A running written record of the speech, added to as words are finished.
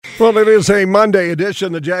Well, it is a Monday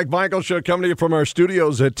edition, the Jack Michael Show, coming to you from our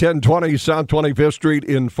studios at 1020 South 25th Street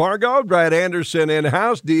in Fargo. Brad Anderson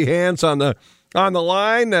in-house, D. Hans on the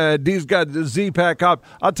line. D's got the Z-Pack up.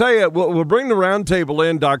 I'll tell you, we'll bring the roundtable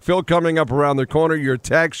in. Doc Phil coming up around the corner, your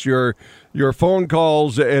texts, your phone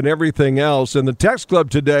calls, and everything else. And the text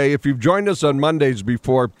club today, if you've joined us on Mondays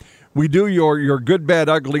before, we do your good, bad,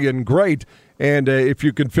 ugly, and great. And if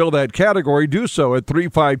you can fill that category, do so at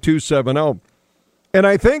 35270. And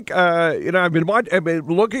I think, I've been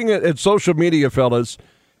looking at social media, fellas,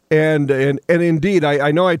 and indeed,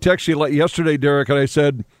 I know I texted you yesterday, Derek, and I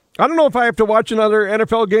said, I don't know if I have to watch another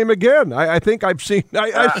NFL game again. I think I've seen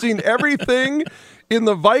everything in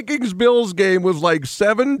the Vikings-Bills game was like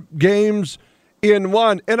 7 games in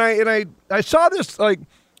one. And I saw this, like,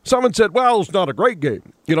 someone said, well, it's not a great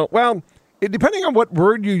game. Depending on what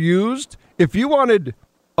word you used, if you wanted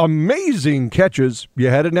amazing catches, you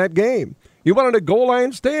had in that game. You wanted a goal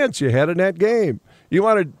line stance, you had it in that game. You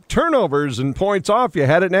wanted turnovers and points off, you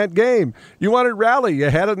had it in that game. You wanted rally, you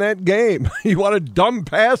had it in that game. You wanted dumb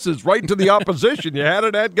passes right to the opposition, you had it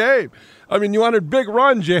in that game. I mean, you wanted big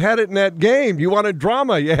runs, you had it in that game. You wanted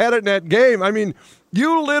drama, you had it in that game. I mean,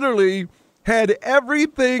 you literally had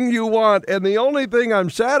everything you want, and the only thing I'm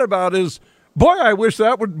sad about is, boy, I wish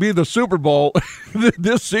that would be the Super Bowl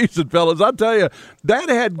this season, fellas. I'll tell you, that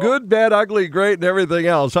had good, bad, ugly, great, and everything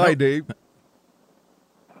else. Hi, Dave.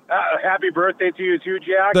 Happy birthday to you too,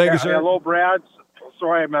 Jack. Thank you, sir. Hello, Brad.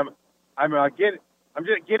 Sorry, I'm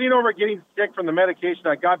just getting over getting sick from the medication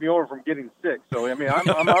that got me over from getting sick. So I mean, I'm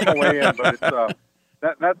on the way in, but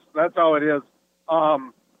it's that's how it is.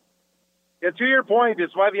 To your point,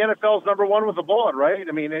 it's why the NFL is number one with a bullet, right?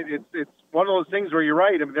 I mean, it's one of those things where you're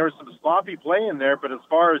right. I mean, there was some sloppy play in there, but as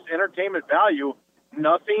far as entertainment value,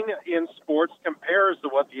 nothing in sports compares to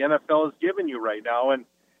what the NFL is giving you right now, and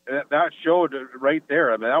that showed right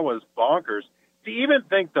there. I mean, that was bonkers. To even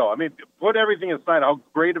think, though, I mean, put everything aside, how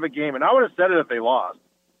great of a game. And I would have said it if they lost.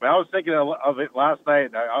 I mean, I was thinking of it last night.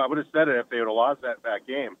 I would have said it if they would have lost that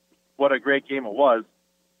game. What a great game it was.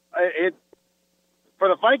 For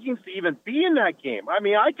the Vikings to even be in that game, I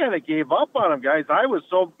mean, I kind of gave up on them, guys. I was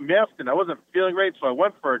so miffed, and I wasn't feeling great, so I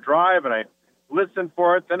went for a drive, and I listened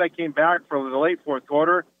for it. Then I came back for the late fourth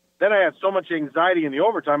quarter. Then I had so much anxiety in the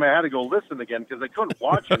overtime, I had to go listen again because I couldn't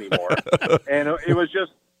watch anymore. And it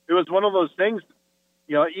was one of those things,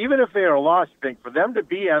 even if they are lost, I think, for them to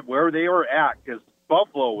be at where they were at, because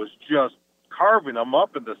Buffalo was just carving them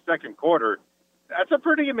up in the second quarter, that's a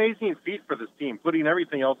pretty amazing feat for this team, putting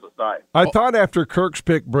everything else aside. I thought after Kirk's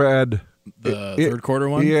pick, Brad, the third quarter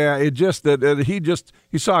one? Yeah, it just that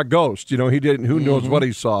he saw a ghost. He didn't. Who knows what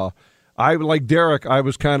he saw? I, like Derek, I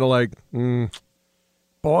was kind of like,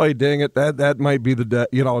 boy, dang it, that might be the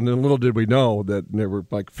and then little did we know that there were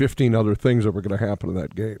like 15 other things that were going to happen in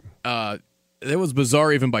that game. It was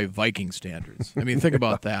bizarre even by Viking standards. I mean, think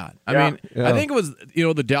about that. I think it was,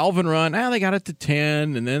 the Dalvin run, they got it to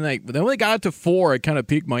 10, and then when they got it to 4, it kind of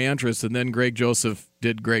piqued my interest, and then Greg Joseph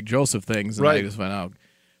did Greg Joseph things, and I just went out.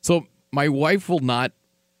 So my wife will not,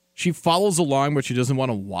 she follows along, but she doesn't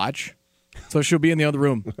want to watch, so she'll be in the other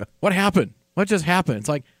room. What happened? What just happened? It's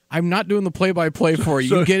like, I'm not doing the play-by-play for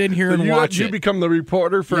you. You get in here and watch it. You become the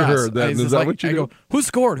reporter for her. Then. Is that what you do? I go, who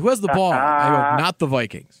scored? Who has the ball? I go, not the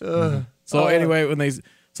Vikings. Anyway,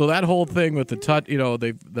 so that whole thing with the touch,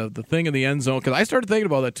 the thing in the end zone, because I started thinking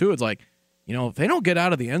about that too. It's like, if they don't get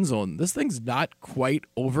out of the end zone, this thing's not quite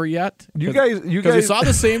over yet. You guys, we saw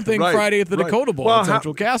the same thing Friday at the Dakota Bowl at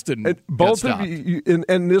Central Caston. Both of you,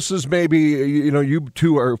 and this is maybe you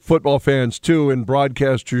two are football fans too, and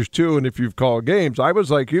broadcasters too. And if you've called games, I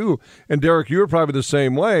was like you, and Derek, you were probably the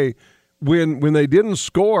same way. When they didn't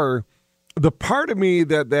score, the part of me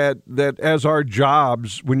that as our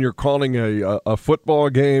jobs, when you're calling a football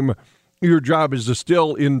game, your job is to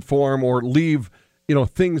still inform or leave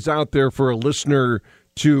things out there for a listener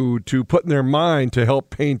to put in their mind to help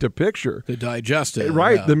paint a picture. To digest it.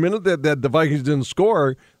 Right. Yeah. The minute that the Vikings didn't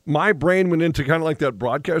score, my brain went into kind of like that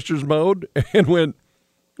broadcaster's mode and went,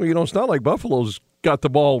 it's not like Buffalo's got the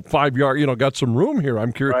ball 5 yards, got some room here.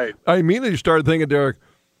 I'm curious. Right. I immediately started thinking, Derek,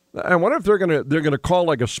 I wonder if they're gonna call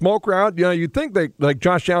like a smoke route. You'd think like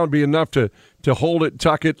Josh Allen would be enough to hold it,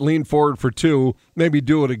 tuck it, lean forward for 2, maybe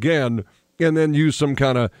do it again, and then use some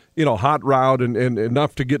kind of hot route and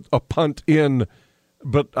enough to get a punt in.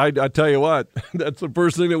 But I tell you what, that's the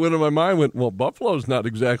first thing that went in my mind. Well, Buffalo's not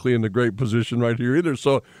exactly in a great position right here either.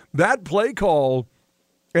 So that play call,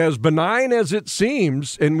 as benign as it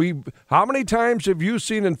seems, and how many times have you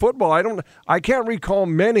seen in football? I can't recall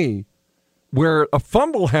many where a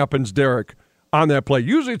fumble happens, Derek, on that play.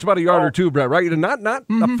 Usually it's about a yard or two, Brett, right? And not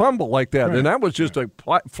a fumble like that. Right. And that was just a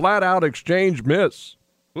flat-out exchange miss.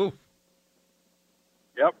 Oof.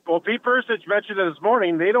 Yep. Well, Pete Persich mentioned it this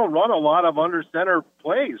morning. They don't run a lot of under-center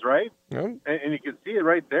plays, right? Yep. And you can see it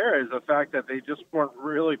right there is the fact that they just weren't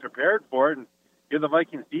really prepared for it. And the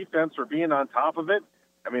Vikings defense for being on top of it.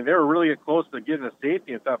 I mean, they were really close to getting a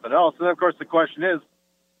safety and nothing else. And, of course, the question is,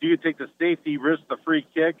 do you take the safety, risk the free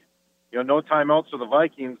kick, no timeouts for the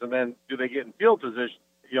Vikings, and then do they get in field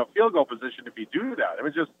goal position if you do that? I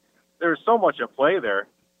mean, there's so much at play there.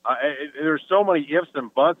 There's so many ifs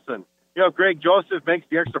and buts. And, if Greg Joseph makes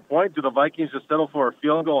the extra point, do the Vikings just settle for a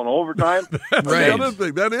field goal in overtime? That's the other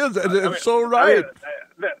thing. That is. It's so right.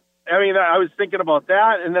 I was thinking about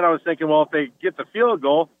that, and then I was thinking, well, if they get the field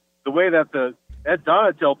goal, the way that Ed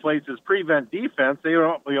Donatel plays his prevent defense,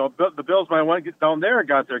 the Bills might want to get down there and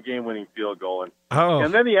got their game-winning field goal.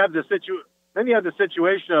 And then you have the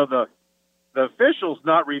situation of the officials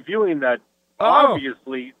not reviewing that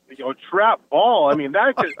obviously trap ball. I mean,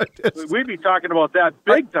 we'd be talking about that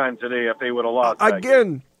big time today if they would have lost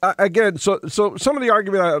again. So some of the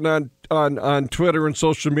argument on Twitter and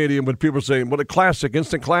social media when people are saying, "What a classic,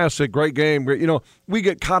 instant classic, great game," we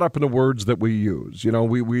get caught up in the words that we use.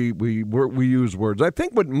 We use words. I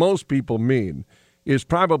think what most people mean is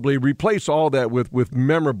probably replace all that with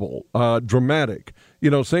memorable, dramatic,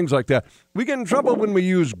 things like that. We get in trouble when we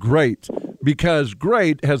use great because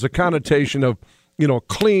great has a connotation of,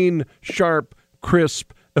 clean, sharp,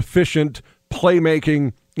 crisp, efficient,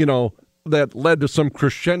 playmaking, that led to some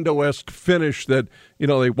crescendo-esque finish that,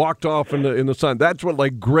 they walked off in the sun. That's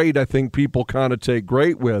what, great, I think people connotate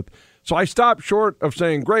great with. So I stopped short of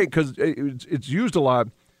saying great because it's used a lot,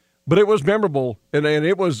 but it was memorable, and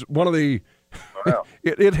it was one of the wow.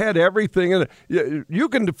 It had everything in it. You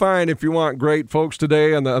can define, if you want, great, folks,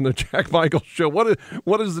 today on the Jack Michael Show.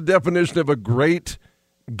 What is the definition of a great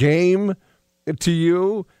game to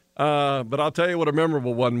you? But I'll tell you what a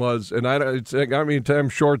memorable one was, and I'm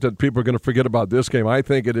short that people are going to forget about this game. I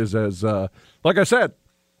think it is as, like I said,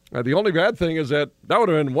 the only bad thing is that would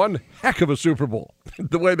have been one heck of a Super Bowl,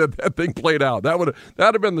 the way that thing played out. That would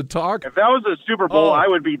have been the talk. If that was a Super Bowl, I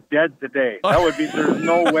would be dead today. There's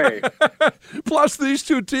no way. Plus, these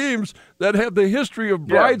two teams that have the history of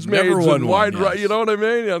bridesmaids and wide, yes. You know what I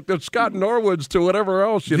mean? Scott Norwoods to whatever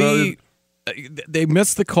else. They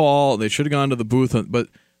missed the call. They should have gone to the booth, but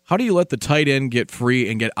how do you let the tight end get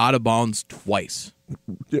free and get out of bounds twice?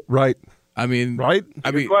 Right. I mean, right?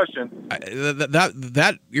 Good question.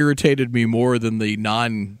 That irritated me more than the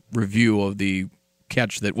non-review of the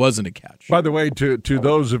catch that wasn't a catch. By the way, to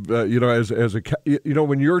those of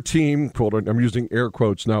when your team, quote, I'm using air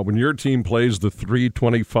quotes now, when your team plays the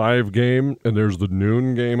 3:25 game and there's the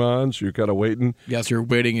noon game on, so you're kind of waiting. Yes, you're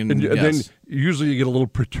waiting, and then usually you get a little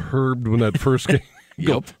perturbed when that first game.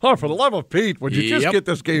 Yep. Oh, for the love of Pete, would you just get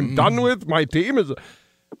this game done with? My team is.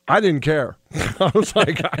 I didn't care. I was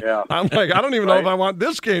like, I don't even know if I want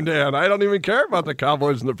this game to end. I don't even care about the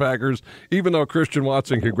Cowboys and the Packers, even though Christian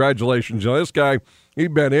Watson, congratulations. This guy, he's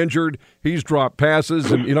been injured. He's dropped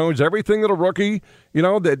passes, and, he's everything that a rookie,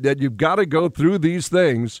 that you've got to go through these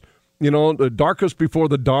things, the darkest before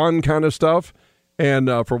the dawn kind of stuff. And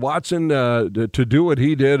for Watson to do what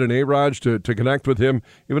he did and A-Raj to connect with him,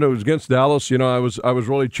 even though it was against Dallas, I was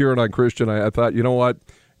really cheering on Christian. I thought, you know what?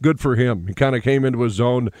 Good for him. He kind of came into his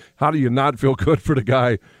zone. How do you not feel good for the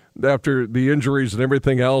guy after the injuries and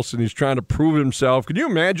everything else? And he's trying to prove himself. Can you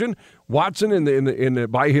imagine Watson in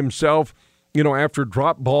by himself? After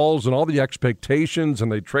drop balls and all the expectations,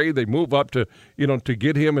 and they move up to to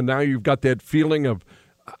get him, and now you've got that feeling of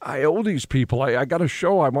I owe these people. I got to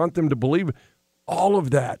show. I want them to believe all of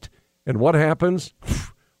that. And what happens?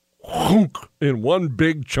 In one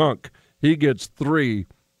big chunk, he gets 3,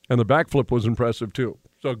 and the backflip was impressive too.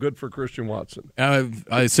 So good for Christian Watson.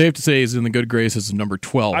 It's safe to say he's in the good graces of number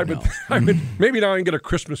 12 maybe now I can get a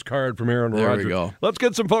Christmas card from Aaron Rodgers. There we go. Let's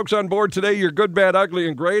get some folks on board today. You're good, bad, ugly,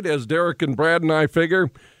 and great, as Derek and Brad and I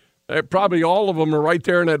figure. Probably all of them are right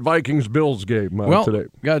there in that Vikings-Bills game today.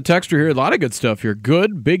 Got a texter here. A lot of good stuff here.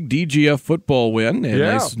 Good, big DGF football win.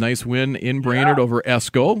 Nice win in Brainerd over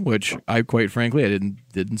Esco, which I, quite frankly, I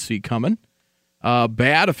didn't see coming.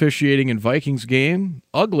 Bad officiating in Vikings game.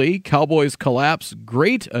 Ugly, Cowboys collapse.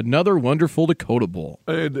 Great, another wonderful Dakota Bowl.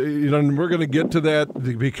 And we're going to get to that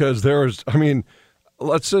because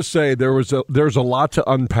let's just say there's a lot to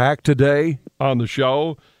unpack today on the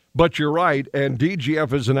show. But you're right, and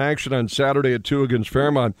DGF is in action on Saturday at 2 against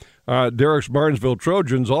Fairmont. Derek's Barnesville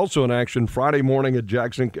Trojans also in action Friday morning at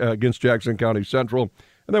against Jackson County Central.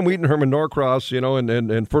 And then Wheaton, Herman, Norcross,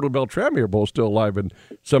 and Fertile Beltrami are both still alive in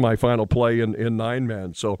semifinal play in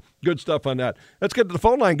 9-man. So good stuff on that. Let's get to the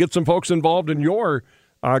phone line, get some folks involved in your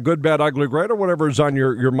good, bad, ugly, great, or whatever is on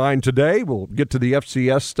your mind today. We'll get to the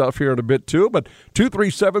FCS stuff here in a bit, too. But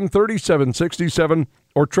 237-3767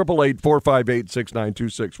 or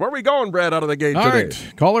 888-458-6926. Where are we going, Brad, out of the gate today? All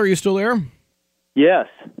right. Caller, are you still there? Yes.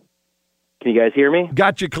 Can you guys hear me?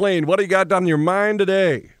 Got you clean. What do you got on your mind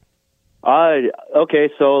today?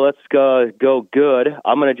 Okay, so let's go good.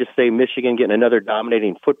 I'm going to just say Michigan getting another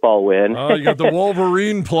dominating football win. Oh, you got the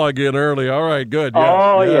Wolverine plug in early. All right, good.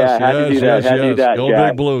 Yes, had to do that. Go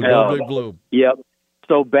Jack. Big Blue. Go Big Blue. Yep.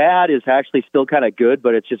 So bad is actually still kind of good,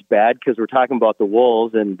 but it's just bad because we're talking about the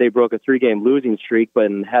Wolves, and they broke a 3-game losing streak,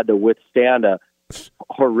 but had to withstand a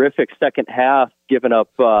horrific second half, giving up.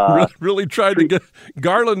 Really tried to get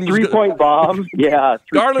Garland. 3-point bomb. Yeah,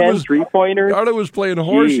 Garland was 3-pointers. Garland was playing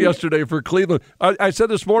horse yesterday for Cleveland. I said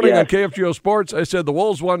this morning on KFGO Sports, I said the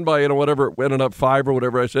Wolves won by whatever, ended up 5 or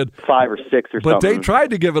whatever. I said 5 or 6 or something. But they tried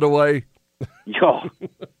to give it away.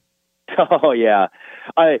 Oh yeah.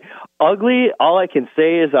 Ugly, all I can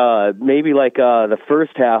say is maybe like the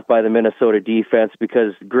first half by the Minnesota defense,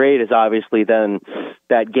 because great is obviously then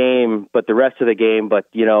that game, but the rest of the game. But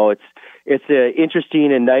it's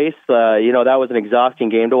interesting and nice. That was an exhausting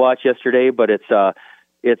game to watch yesterday, but it's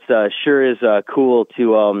sure is cool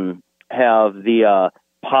to have the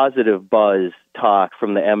positive buzz talk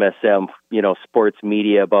from the MSM sports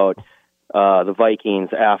media about the Vikings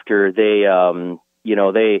after they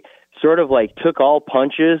they sort of like took all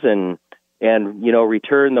punches and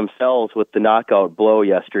returned themselves with the knockout blow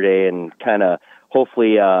yesterday, and kind of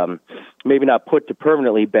hopefully maybe not put to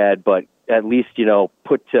permanently bed, but at least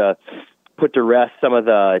put to rest some of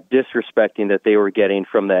the disrespecting that they were getting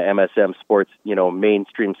from the MSM sports,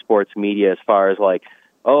 mainstream sports media, as far as like,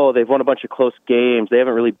 oh, they've won a bunch of close games, they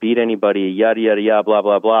haven't really beat anybody, yada yada yada, blah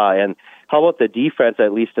blah blah. And how about the defense?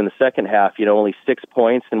 At least in the second half, only 6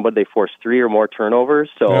 points, and would they force 3 or more turnovers?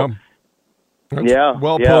 So. Yeah.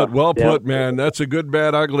 Well put, man. That's a good,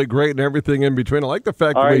 bad, ugly, great, and everything in between. I like the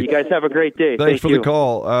fact All right, you guys have a great day. Thanks for the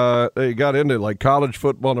call. You got into like college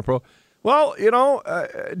football and a pro. Well,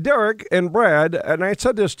 Derek and Brad, and I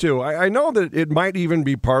said this too, I know that it might even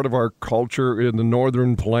be part of our culture in the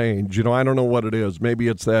Northern Plains. I don't know what it is. Maybe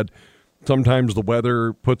it's that sometimes the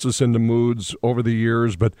weather puts us into moods over the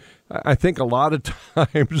years, but I think a lot of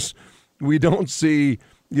times we don't see –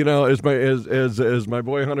 as my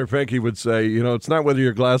boy Hunter Fenke would say, it's not whether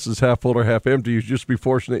your glass is half full or half empty. You just be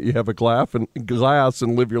fortunate you have a glass and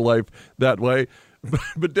live your life that way.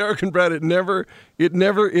 But Derek and Brad, it never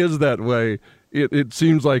is that way. It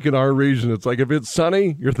seems like in our region, it's like if it's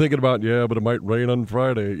sunny, you're thinking about, but it might rain on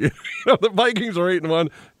Friday. The Vikings are 8-1.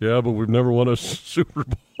 Yeah, but we've never won a Super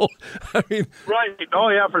Bowl. I mean, right? Oh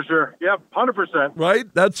yeah, for sure. Yeah, 100%. Right?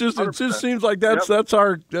 That's just 100%. It just seems like that's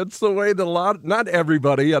the way that not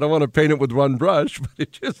everybody. I don't want to paint it with one brush, but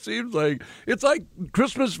it just seems like it's like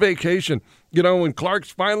Christmas Vacation. When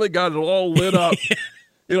Clark's finally got it all lit up.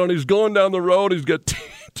 And he's going down the road. He's got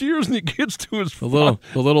tears, and he gets to his the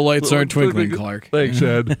little lights aren't twinkling, Clark. Thanks,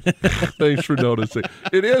 Ed. Thanks for noticing.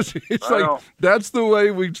 It is. It's like that's the way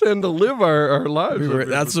we tend to live our lives.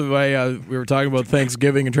 That's the way we were talking about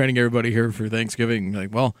Thanksgiving and training everybody here for Thanksgiving.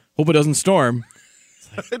 Like, well, hope it doesn't storm.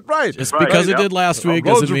 Right. Just because it did last week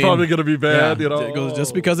roads doesn't mean probably going to be bad.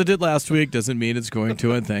 Just because it did last week doesn't mean it's going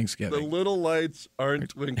to on Thanksgiving. The little lights aren't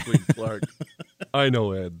twinkling, Clark. I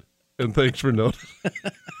know, Ed. And thanks for noticing.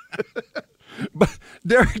 But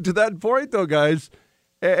Derek, to that point though, guys,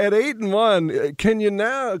 at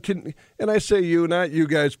 8-1, and I say you, not you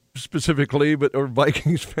guys specifically, or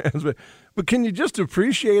Vikings fans, but can you just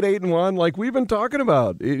appreciate 8-1 like we've been talking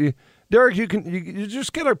about? Derek, you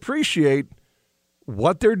just got to appreciate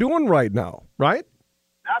what they're doing right now, right?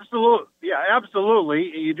 Absolutely. Yeah,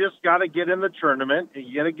 absolutely. You just got to get in the tournament, and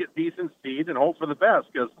you got to get decent seed and hope for the best,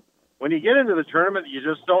 because when you get into the tournament, you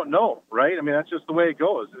just don't know, right? I mean, that's just the way it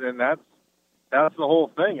goes, and that's the whole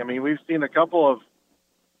thing. I mean, we've seen a couple of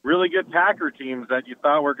really good Packer teams that you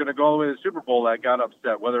thought were going to go all the way to the Super Bowl that got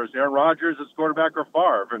upset, whether it's Aaron Rodgers as quarterback or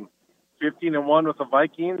Favre. And 15-1 with the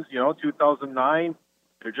Vikings, 2009.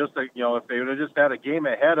 They're just, if they would have just had a game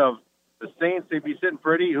ahead of the Saints, they'd be sitting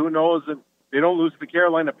pretty. Who knows if they don't lose to the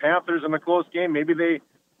Carolina Panthers in a close game? Maybe they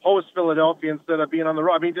host Philadelphia instead of being on the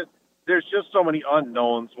road. I mean, there's just so many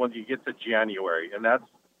unknowns when you get to January, and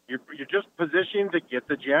you're just positioning to get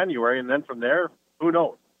to January, and then from there, who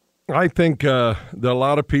knows? I think that a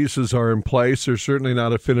lot of pieces are in place. They're certainly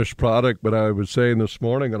not a finished product, but I was saying this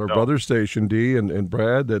morning on our brother station, D and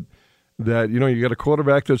Brad, that you got a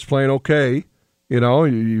quarterback that's playing okay.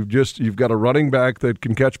 You've got a running back that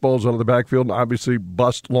can catch balls out of the backfield and obviously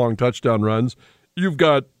bust long touchdown runs. You've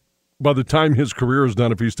got, by the time his career is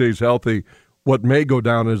done, if he stays healthy, what may go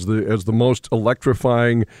down as the most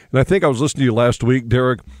electrifying. And I think I was listening to you last week,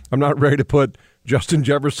 Derek. I'm not ready to put Justin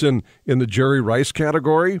Jefferson in the Jerry Rice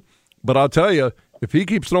category, but I'll tell you, if he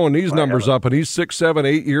keeps throwing these numbers up and he's 6, 7,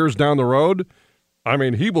 8 years down the road, I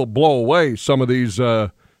mean, he will blow away some of these.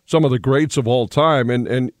 Some of the greats of all time,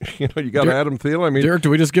 and you got Adam Thielen. I mean, Derek, do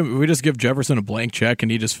we just give Jefferson a blank check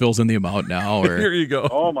and he just fills in the amount now? Or? Here you go.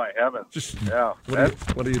 Oh my heavens!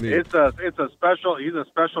 What do you need? It's a special. He's a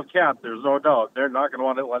special cat. There's no doubt. They're not going to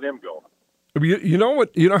want to let him go. You know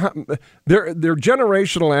what? You know how they're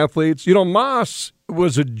generational athletes. Moss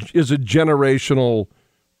is a generational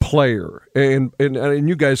player, and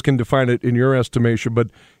you guys can define it in your estimation, but.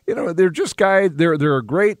 They're just guys. They're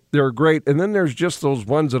great. They're great, and then there's just those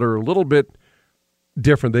ones that are a little bit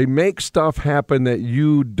different. They make stuff happen that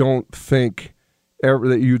you don't think ever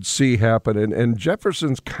that you'd see happen. And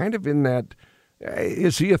Jefferson's kind of in that.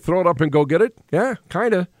 Is he a throw it up and go get it? Yeah,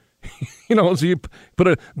 kind of. Is he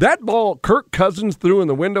put that ball Kirk Cousins threw in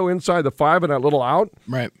the window inside the 5 and that little out?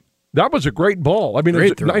 Right. That was a great ball. I mean,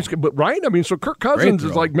 great it's nice, but right. I mean, so Kirk Cousins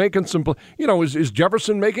is like making some. Is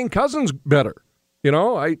Jefferson making Cousins better? There's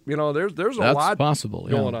a lot possible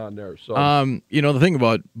going on there. So, the thing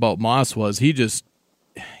about Moss was he just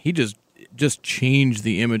changed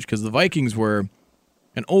the image because the Vikings were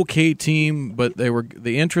an okay team, but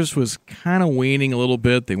the interest was kind of waning a little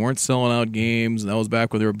bit. They weren't selling out games, and that was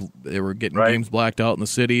back when they were getting games blacked out in the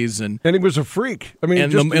cities. And he was a freak. I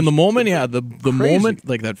mean, the moment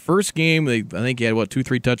like that first game, I think he had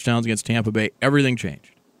 2-3 touchdowns against Tampa Bay. Everything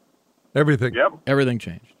changed. Everything. Yep. Everything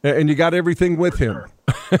changed. And you got everything with him.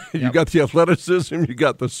 You got the athleticism, you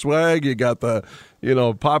got the swag, you got the,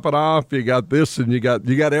 pop it off, you got this, and you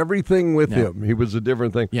got everything with him. He was a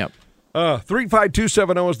different thing. Yep.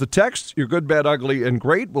 35270 is the text. You're good, bad, ugly, and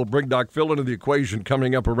great. We'll bring Doc Phil into the equation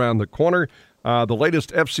coming up around the corner. The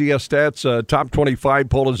latest FCS stats, top 25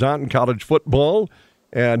 poll is out in college football.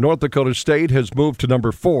 And North Dakota State has moved to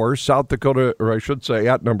number 4. South Dakota, or I should say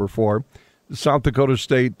at number 4. South Dakota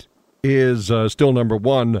State is still number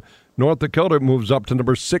 1. North Dakota moves up to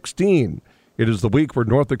number 16. It is the week where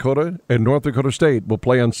North Dakota and North Dakota State will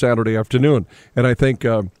play on Saturday afternoon. And I think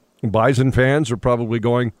Bison fans are probably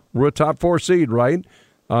going, we're a top 4 seed, right?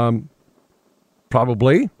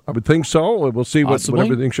 Probably. I would think so. We'll see what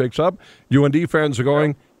everything shakes up. UND fans are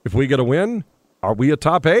going, if we get a win, are we a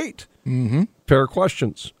top 8? Mm-hmm. Fair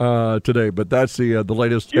questions today, but that's the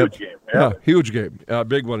latest. Huge game. Yeah, huge game.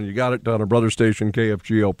 Big one. You got it on a brother station,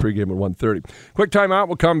 KFGO, pregame at 1:30. Quick timeout.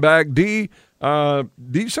 We'll come back. D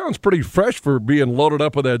sounds pretty fresh for being loaded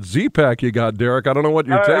up with that Z-Pack you got, Derek. I don't know what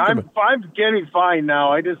you're taking. I'm getting fine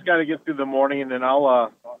now. I just got to get through the morning, and then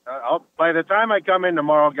I'll by the time I come in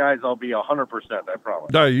tomorrow, guys, I'll be 100%. I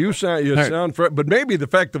promise. No, you sound fresh, but maybe the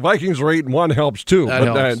fact the Vikings are 8-1 helps too.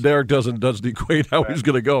 Helps. Derek doesn't equate how he's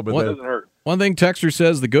going to go, but that doesn't hurt. One thing Texter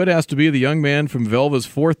says, the good has to be the young man from Velva's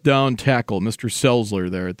 4th down tackle, Mr. Selzler,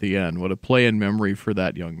 there at the end. What a play in memory for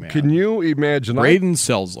that young man. Can you imagine? Braden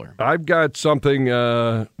Selzler. I've got something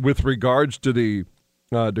with regards to the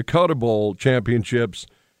Dakota Bowl championships,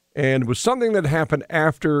 and it was something that happened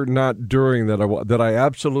after, not during, that I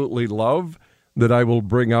absolutely love, that I will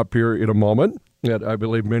bring up here in a moment, that I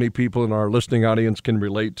believe many people in our listening audience can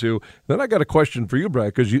relate to. Then I got a question for you,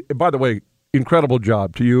 Brad, because, by the way, incredible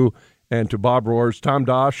job to you and to Bob Roars, Tom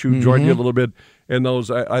Dosh, who joined you a little bit in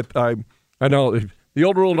those. I know the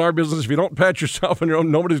old rule in our business, if you don't pat yourself on your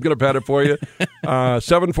own, nobody's going to pat it for you.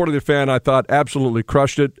 740 The Fan, I thought, absolutely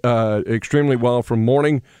crushed it extremely well from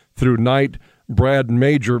morning through night. Brad,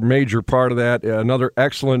 major part of that. Another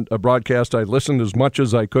excellent broadcast. I listened as much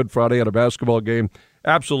as I could Friday at a basketball game.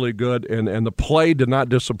 Absolutely good, and the play did not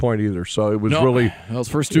disappoint either. So it was really. Those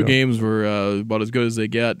first 2 games were about as good as they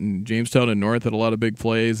get, and Jamestown and North had a lot of big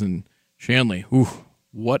plays, and Shanley,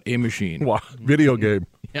 what a machine. Wow, video game.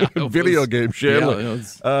 Yeah, video game, Shanley.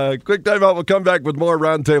 Quick timeout. We'll come back with more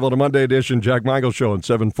Roundtable on a Monday edition. Jack Michael Show on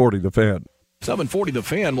 740 The Fan. 740 The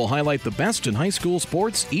Fan will highlight the best in high school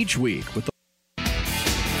sports each week with the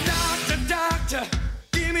Doctor,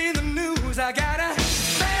 give me the news. I got a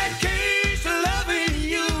bad case of loving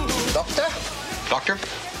you. Doctor? Doctor?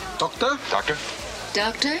 Doctor? Doctor?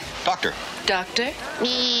 Doctor? Doctor? Doctor?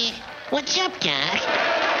 What's up, Doc?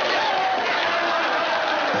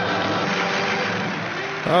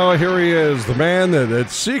 Oh, here he is, the man that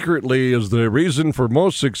secretly is the reason for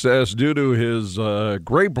most success due to his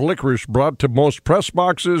grape licorice brought to most press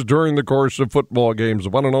boxes during the course of football games. The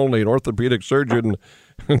one and only orthopedic surgeon,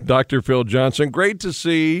 Dr. Phil Johnson. Great to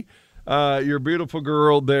see your beautiful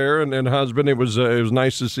girl there and husband. It was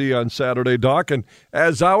nice to see you on Saturday, Doc. And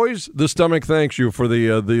as always, the stomach thanks you for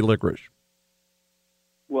the licorice.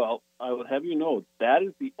 Well, I would have you know that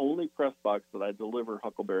is the only press box that I deliver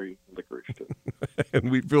huckleberry licorice to. And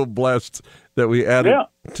we feel blessed that we added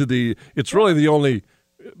to the. It's really the only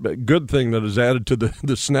good thing that is added to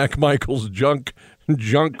the Snack Michael's junk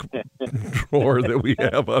drawer that we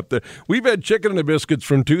have up there. We've had chicken and the biscuits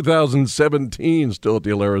from 2017 still at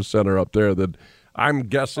the Alerus Center up there that I'm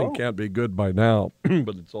guessing can't be good by now,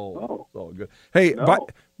 but it's all good. Hey,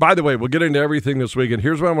 by the way, we'll get into everything this weekend.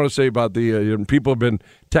 Here's what I want to say about the people have been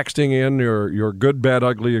texting in your good, bad,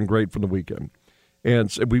 ugly, and great from the weekend.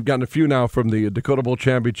 And we've gotten a few now from the Dakota Bowl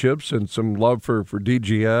Championships and some love for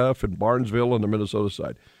DGF and Barnesville on the Minnesota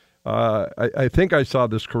side. I think I saw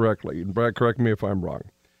this correctly, and Brad, correct me if I'm wrong.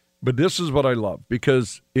 But this is what I love,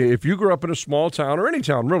 because if you grew up in a small town or any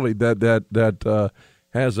town really that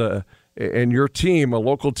has and your team, a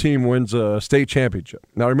local team, wins a state championship.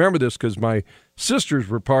 Now remember this because my sisters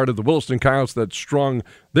were part of the Williston Coyotes that strung.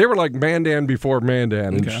 They were like Mandan before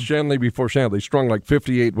Mandan and Shanley before Shanley. They strung like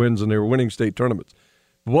 58 wins and they were winning state tournaments.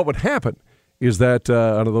 But what would happen is that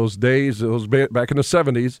out of those days, back in the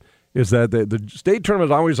 70s, is that the state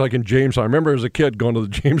tournament is always like in Jamestown. I remember as a kid going to the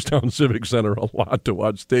Jamestown Civic Center a lot to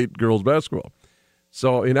watch state girls basketball.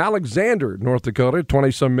 So in Alexander, North Dakota,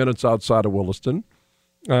 20-some minutes outside of Williston,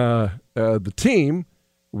 the team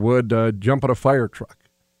would jump on a fire truck.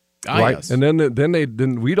 Right? Yes. And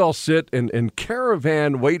then we'd all sit and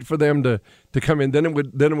caravan, wait for them to come in. Then it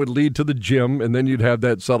would lead to the gym, and then you'd have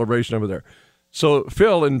that celebration over there. So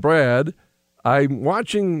Phil and Brad, I'm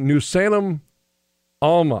watching New Salem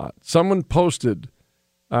Almont. Someone posted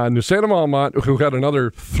New Salem Almont, who had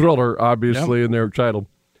another thriller, obviously, in their title.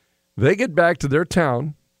 They get back to their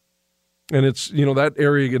town, and it's that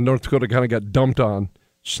area in North Dakota kind of got dumped on.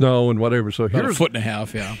 Snow and whatever. So about here's a foot and a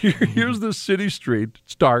half, Here's the city street.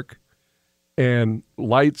 It's dark and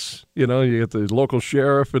lights. You get the local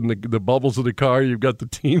sheriff and the bubbles of the car. You've got the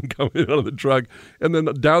team coming out of the truck, and then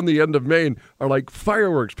down the end of Maine are like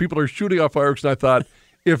fireworks. People are shooting off fireworks, and I thought,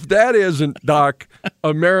 if that isn't Doc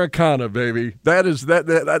Americana, baby,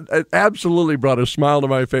 that absolutely brought a smile to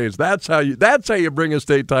my face. That's how you bring a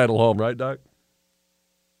state title home, right, Doc?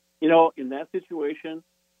 In that situation,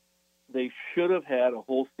 they should have had a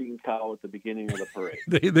Holstein cow at the beginning of the parade.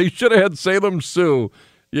 They should have had Salem Sioux.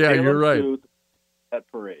 Yeah, Salem you're right. Sioux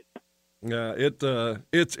at parade. Yeah,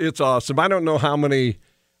 it's awesome. I don't know how many.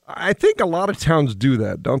 I think a lot of towns do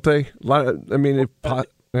that, don't they?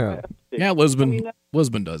 Yeah,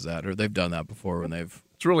 Lisbon does that, or they've done that before when they've.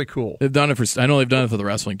 It's really cool. They've done it for. I know they've done it for the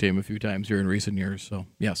wrestling team a few times here in recent years. So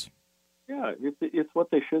yes. Yeah, it's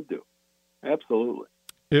what they should do. Absolutely.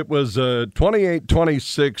 It was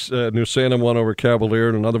 28-26. New Salem won over Cavalier,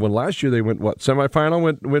 and another one last year. They went semifinal?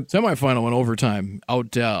 Went semifinal, went overtime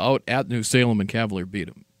out at New Salem, and Cavalier beat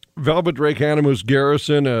them. Velvet Drake Animus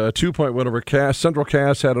Garrison, a 2-point win over Cass. Central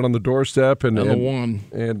Cass had it on the doorstep, and won.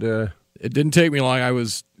 And it didn't take me long. I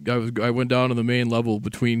went down to the main level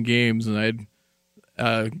between games, and I had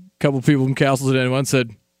a couple of people from Castleton, and one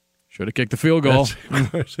said, "Should have kicked the field goal."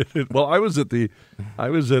 Well, I was at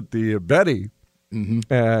the Betty.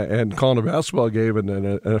 Mm-hmm. And calling a basketball game, and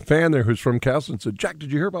a fan there who's from Castleton said, "Jack,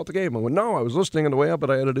 did you hear about the game?" I went, "No, I was listening on the way up,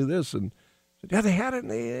 but I had to do this." And said, "Yeah, they had it,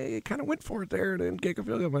 and they kind of went for it there, and didn't kick a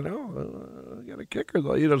field goal." I went, "Oh, I got a kicker,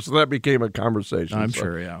 though." So that became a conversation. I'm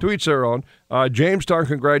sure, yeah. To each their own. Jamestown,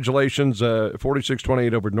 congratulations,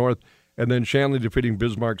 46-28 over North, and then Shanley defeating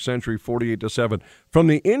Bismarck Century 48-7. From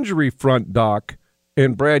the injury front, Doc,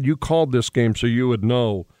 and Brad, you called this game, so you would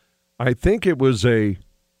know. I think it was a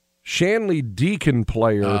Shanley Deacon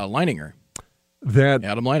player, Leininger,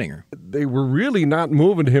 Adam Leininger. They were really not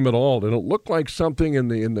moving him at all, and it looked like something in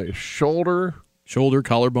the shoulder,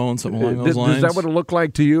 collarbone, something along those lines. Is that what it looked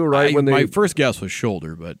like to you? Right? My first guess was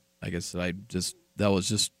shoulder, but I guess that was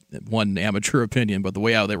just one amateur opinion. But the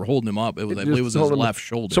way they were holding him up, I believe it was his left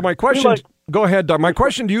shoulder. So my question, go ahead, Doc. My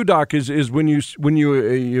question to you, Doc, is when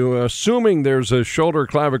you assuming there's a shoulder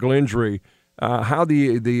clavicle injury, how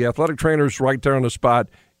the athletic trainers right there on the spot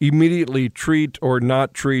immediately treat or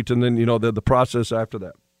not treat, and then the process after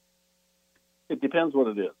that. It depends what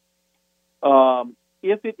it is.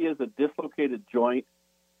 If it is a dislocated joint,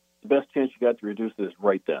 the best chance you got to reduce it is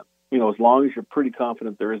right then. As long as you're pretty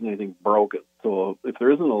confident there isn't anything broken. So if there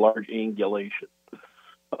isn't a large angulation,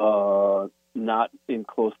 not in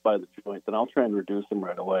close by the joint, then I'll try and reduce them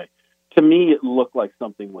right away. To me, it looked like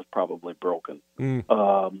something was probably broken,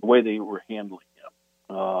 the way they were handling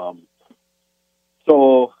him.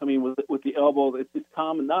 So, with the elbow, it's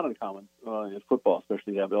common, not uncommon in football,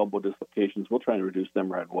 especially you have elbow dislocations. We'll try and reduce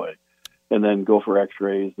them right away. and then go for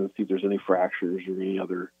X-rays and see if there's any fractures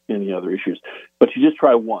or any other issues. But you just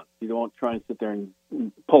try once. You don't try and sit there and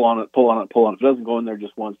pull on it. If it doesn't go in there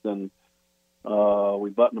just once, then we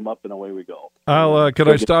button them up and away we go. Can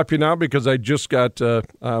I stop you now, because I just got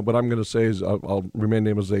what I'm going to say is I'll remain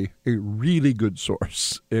nameless, a really good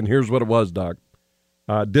source, and here's what it was, Doc.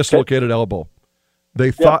 Dislocated elbow.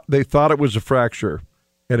 They thought it was a fracture,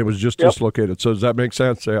 and it was just dislocated. So does that make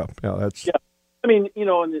sense? Yeah. That's. Yeah. I mean,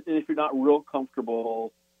 and if you're not real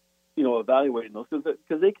comfortable, evaluating those,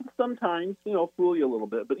 because they can sometimes, fool you a little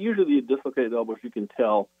bit. But usually the dislocated elbows you can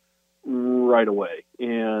tell right away,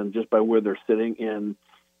 and just by where they're sitting, and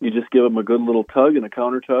you just give them a good little tug and a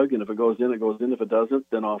counter tug, and if it goes in, it goes in. If it doesn't,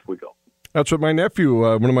 then off we go. That's what my nephew,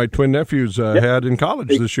 one of my twin nephews, had in college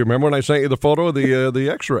this year. Remember when I sent you the photo of the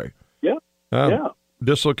X-ray? Yeah.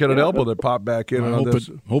 Dislocated elbow that popped back in.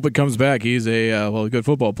 Hope it comes back. He's a good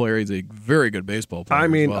football player. He's a very good baseball player. I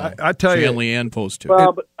mean, well. I tell you, Shanley and Post too.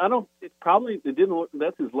 Well, but I don't. It didn't look.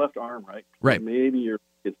 That's his left arm, right? Right. So maybe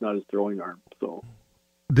it's not his throwing arm. So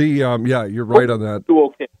you're right on that.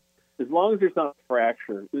 Okay, as long as there's not a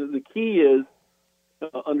fracture. The key is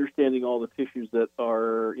understanding all the tissues that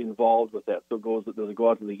are involved with that. So does it go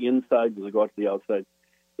out to the inside? Does it go out to the outside?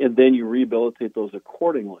 And then you rehabilitate those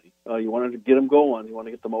accordingly. You want to get them going. You want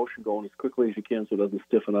to get the motion going as quickly as you can so it doesn't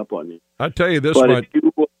stiffen up on you. I tell you this much.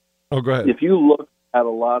 Go ahead. If you look at a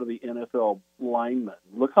lot of the NFL linemen,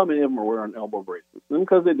 look how many of them are wearing elbow braces.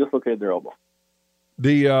 Because they dislocated their elbow.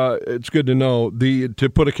 It's good to know to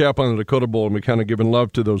put a cap on the Dakota Bowl, and we kind of given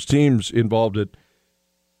love to those teams involved.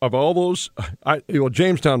 Of all those,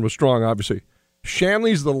 Jamestown was strong, obviously.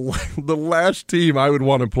 Shanley's the last team I would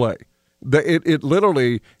want to play. It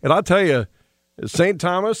literally, and I'll tell you, St.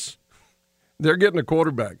 Thomas, they're getting a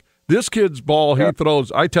quarterback. This kid's ball he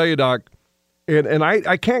throws, I tell you, Doc, and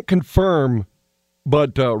I can't confirm,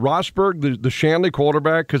 but Rosberg, the Shanley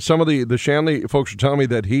quarterback, because some of the Shanley folks are telling me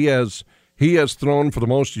that he has thrown for the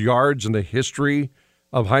most yards in the history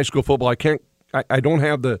of high school football. I don't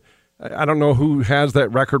know who has that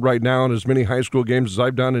record right now in as many high school games as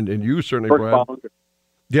I've done, and you certainly, Brad. Bollinger.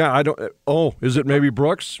 Yeah, I don't. Oh, is it maybe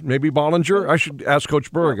Brooks? Maybe Bollinger? I should ask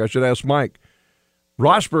Coach Berg. I should ask Mike.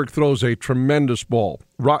 Rosberg throws a tremendous ball.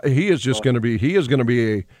 He is going to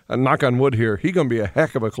be a knock on wood here. He's going to be a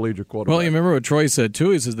heck of a collegiate quarterback. Well, you remember what Troy said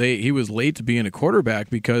too. He says he was late to being a quarterback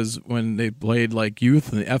because when they played like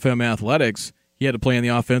youth and FM athletics, he had to play in the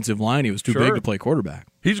offensive line. He was too big to play quarterback.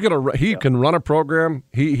 He can run a program.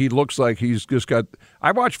 He looks like he's just got.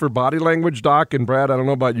 I watch for body language, Doc and Brad. I don't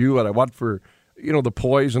know about you, but I watch for the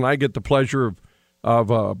poise, and I get the pleasure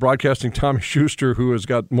of broadcasting Tommy Schuster, who has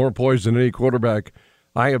got more poise than any quarterback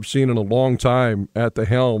I have seen in a long time at the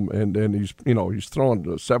helm, and he's throwing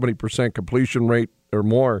a 70% completion rate or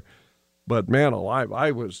more. But man alive,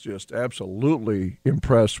 I was just absolutely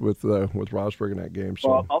impressed with Rosberg in that game. So.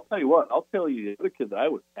 Well, I'll tell you what. I'll tell you the other kid that I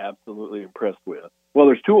was absolutely impressed with. Well,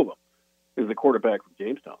 there's two of them. Is the quarterback from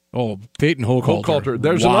Jamestown. Oh, Peyton Hochhalter.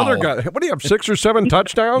 There's another guy. What do you have, 6 or 7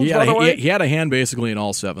 touchdowns, by the way? He had a hand basically in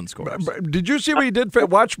all 7 scores. Did you see what he did?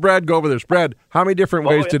 Watch Brad go over this. Brad, how many different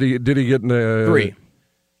ways did he get in the... 3.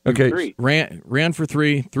 Okay. 3. Ran for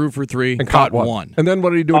 3, threw for 3, and caught 1. And then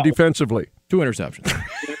what did he do defensively? 2 interceptions.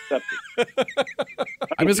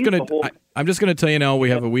 I'm just gonna tell you now, we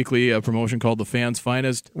have a weekly promotion called The Fans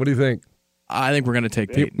Finest. What do you think? I think we're going to take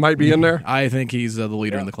Peyton. He might be in there? I think he's the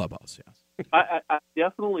leader in the clubhouse, yes. I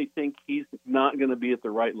definitely think he's not going to be at the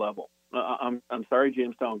right level. I'm sorry,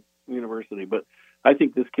 Jamestown University, but I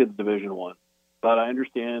think this kid's Division I. But I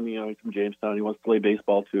understand, he's from Jamestown. He wants to play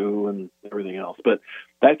baseball too, and everything else. But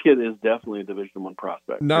that kid is definitely a Division I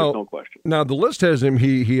prospect. There's no question. Now the list has him.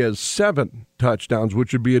 He has 7 touchdowns,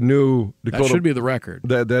 which would be a new Dakota. That should be the record.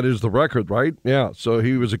 That is the record, right? Yeah. So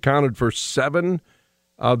he was accounted for 7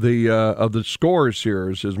 of the scores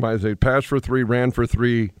here. They passed for 3, ran for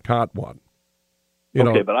 3, caught 1.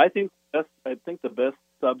 But I think the best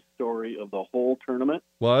sub story of the whole tournament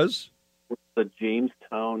was the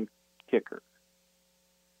Jamestown kicker.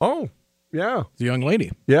 Oh, yeah. The young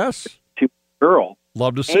lady. Yes. Girl.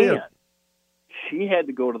 Love to see it. She had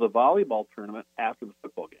to go to the volleyball tournament after the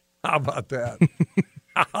football game. How about that?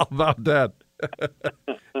 How about that?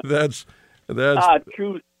 That's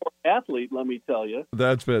true sport athlete, let me tell you.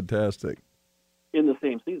 That's fantastic. In the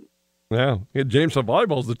same season. Yeah. Jamestown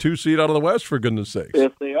Volleyball's the 2 seed out of the West, for goodness sakes.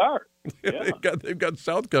 Yes, they are. Yeah. they've got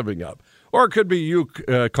South coming up. Or it could be you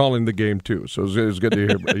calling the game, too. So it's good to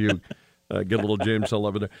hear you get a little Jamestown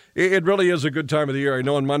love in there. It really is a good time of the year. I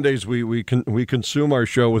know on Mondays we consume our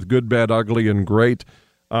show with good, bad, ugly, and great.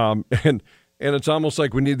 And it's almost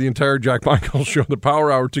like we need the entire Jack Michael show, the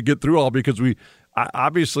Power Hour, to get through all, because we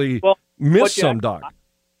obviously missed some, Doc.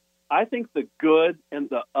 I think the good and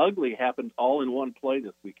the ugly happened all in one play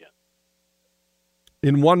this weekend.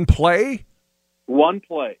 In one play? One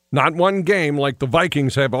play. Not one game like the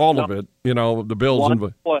Vikings have all of it. You know, the Bills.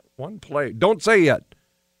 One play. Don't say yet.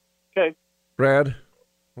 Okay. Brad?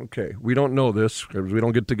 Okay. We don't know this because we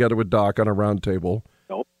don't get together with Doc on a round table.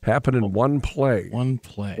 Nope. Happened in one play. One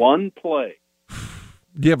play. One play.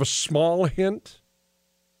 Do you have a small hint?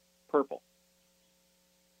 Purple.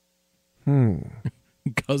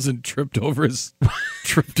 Cousin tripped over his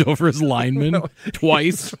lineman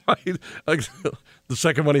twice. Right. The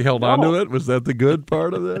second one he held on to it. Was that the good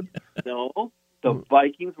part of it? No. The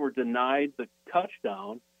Vikings were denied the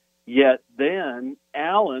touchdown, yet then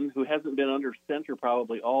Allen, who hasn't been under center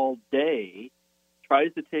probably all day,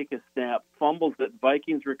 tries to take a snap, fumbles it,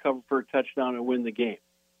 Vikings recover for a touchdown and win the game.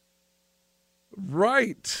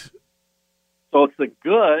 Right. So it's the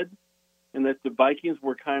good, and that the Vikings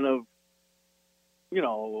were kind of,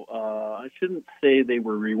 I shouldn't say they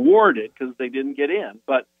were rewarded because they didn't get in,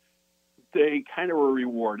 but they kind of were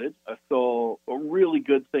rewarded. So a really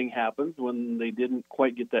good thing happens when they didn't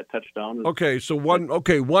quite get that touchdown. Okay, so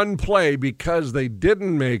one play because they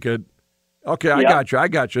didn't make it. Okay, I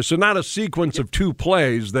got you. So not a sequence of two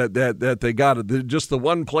plays that they got it. Just the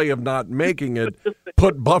one play of not making it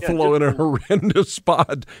put Buffalo in a horrendous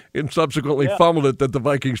spot and subsequently fumbled it that the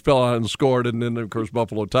Vikings fell out and scored, and then, of course,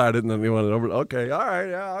 Buffalo tied it, and then they went over. Okay, all right,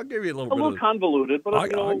 yeah, I'll give you a little convoluted, but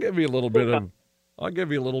I'll give you a little bit of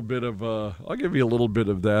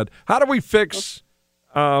that. How do we fix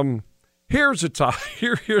here's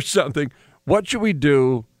something. What should we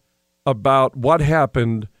do about what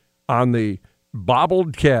happened on the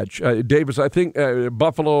bobbled catch? Davis, I think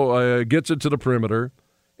Buffalo gets it to the perimeter,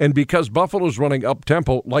 and because Buffalo's running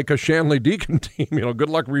up-tempo like a Shanley Deacon team, good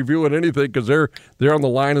luck reviewing anything because they're on the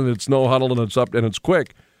line and it's no huddle and it's up and it's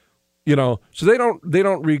quick. So they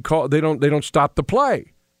don't stop the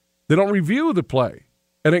play. They don't review the play,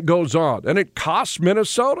 and it goes on, and it costs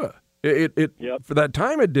Minnesota. For that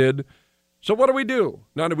time it did. So what do we do?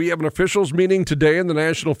 Now, do we have an officials meeting today in the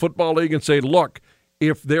National Football League and say, look,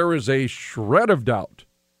 if there is a shred of doubt,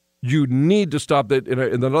 you need to stop that,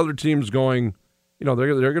 and then other teams going, they're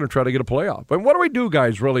going to try to get a playoff. But what do we do,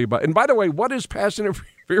 guys, really? And by the way, what is pass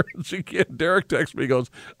interference again? Derek texts me, goes,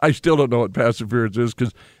 I still don't know what pass interference is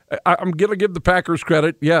because I'm going to give the Packers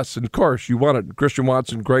credit. Yes, and of course, you won it. Christian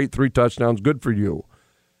Watson, great, 3 touchdowns, good for you.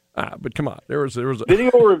 But come on, there was a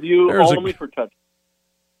video review only for touchdowns.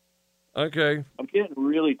 Okay, I'm getting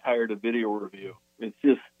really tired of video review. It's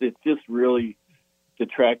just really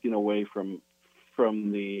detracting away from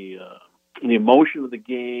the emotion of the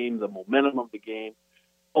game, the momentum of the game,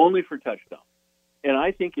 only for touchdowns. And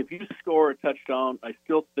I think if you score a touchdown, I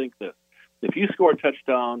still think this: if you score a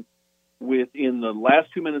touchdown within the last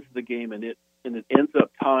 2 minutes of the game and it ends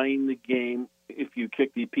up tying the game, if you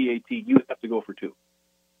kick the PAT, you have to go for 2.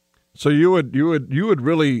 So you would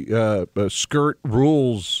really skirt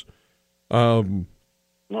rules. No,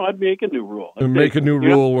 I'd make a new rule. Make a new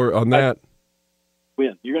rule on that.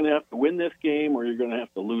 Win. You're going to have to win this game, or you're going to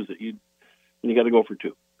have to lose it. You got to go for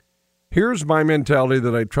 2. Here's my mentality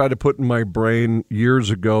that I tried to put in my brain years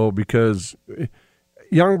ago because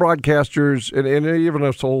young broadcasters and even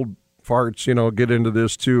us old farts, get into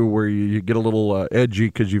this too, where you get a little edgy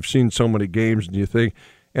because you've seen so many games and you think.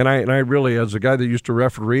 And I really, as a guy that used to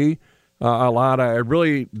referee a lot, I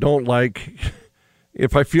really don't like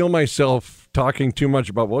if I feel myself talking too much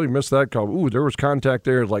about, well, you missed that call. Ooh, there was contact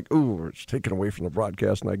there. It's like, ooh, it's taken away from the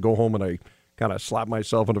broadcast. And I go home and I kind of slap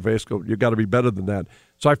myself in the face, go, you got to be better than that.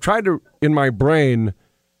 So I've tried to, in my brain,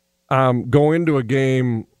 go into a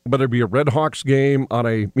game, whether it be a Red Hawks game on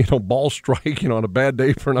a ball strike, on a bad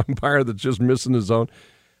day for an umpire that's just missing his zone.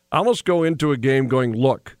 I almost go into a game going,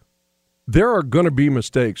 look, there are going to be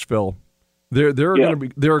mistakes, Phil. There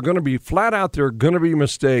are going to be flat out. There are going to be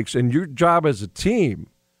mistakes, and your job as a team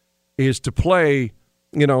is to play,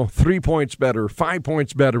 3 points better, 5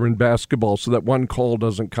 points better in basketball, so that one call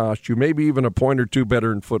doesn't cost you. Maybe even a point or two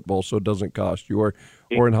better in football, so it doesn't cost you, or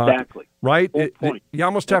in hockey. Right? You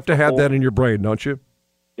almost have to have that in your brain, don't you?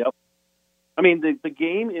 Yep. I mean, the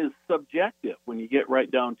game is subjective when you get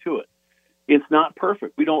right down to it. It's not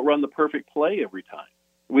perfect. We don't run the perfect play every time.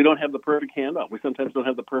 We don't have the perfect handoff. We sometimes don't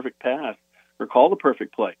have the perfect pass or call the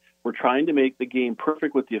perfect play. We're trying to make the game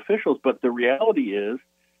perfect with the officials, but the reality is,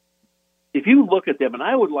 if you look at them, and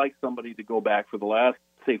I would like somebody to go back for the last,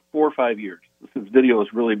 say, 4 or 5 years, since video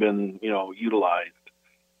has really been, utilized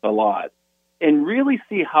a lot, and really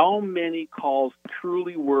see how many calls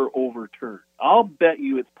truly were overturned. I'll bet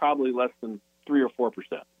you it's probably less than 3 or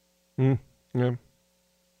 4%. Yeah.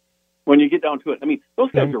 when you get down to it. I mean,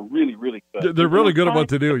 those guys are really, really good. They're really good at what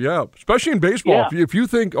they do, yeah. Especially in baseball. Yeah. If you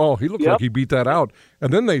think, oh, he looked like he beat that out,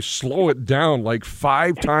 and then they slow it down like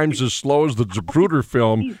 5 times as slow as the Zapruder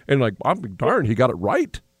film, and like, I'm darn, he got it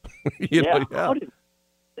right. How did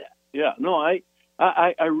that? Yeah, no,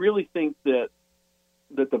 I really think that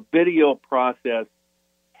the video process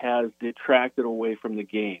has detracted away from the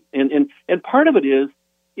game, and part of it is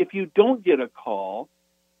if you don't get a call,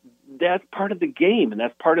 that's part of the game, and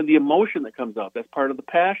that's part of the emotion that comes out. That's part of the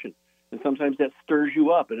passion, and sometimes that stirs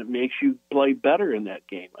you up, and it makes you play better in that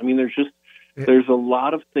game. I mean, there's a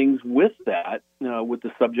lot of things with that, with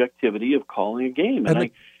the subjectivity of calling a game, and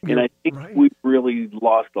I think we've really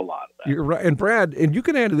lost a lot of that. You're right, and Brad, and you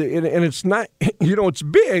can add to it, and it's not, it's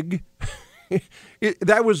big.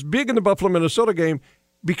 That was big in the Buffalo, Minnesota game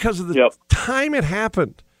because of the time it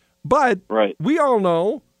happened. But we all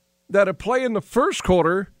know that a play in the first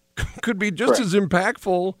quarter could be just as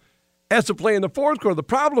impactful as a play in the fourth quarter. The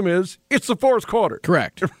problem is it's the fourth quarter.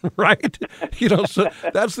 Correct. Right? So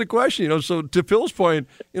that's the question. So to Phil's point,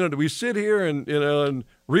 do we sit here and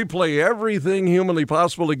replay everything humanly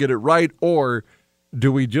possible to get it right, or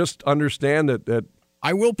do we just understand that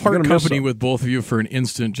I will part company with both of you for an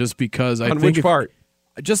instant just because I think which part?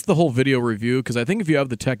 Just the whole video review, because I think if you have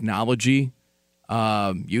the technology,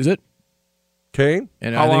 use it. Okay.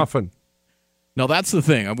 And how often? No, that's the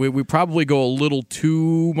thing. We probably go a little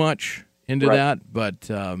too much into that, but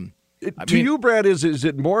to you, Brad, is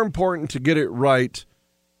it more important to get it right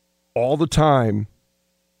all the time,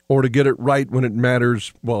 or to get it right when it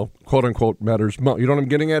matters? Well, quote unquote matters. You know what I'm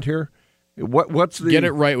getting at here? What's the get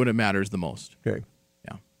it right when it matters the most? Okay,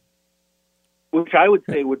 yeah. Which I would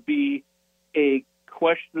say would be a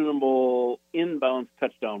questionable inbounds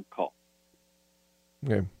touchdown call.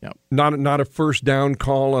 Okay. Yep. Not a first down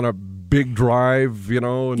call on a big drive,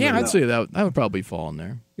 And I'd say that would probably fall in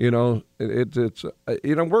there. It's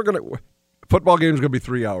football game's gonna be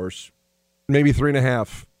 3 hours, maybe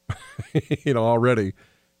 3.5. Already,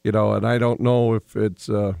 and I don't know if it's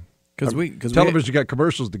because television got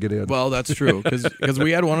commercials to get in. Well, that's true because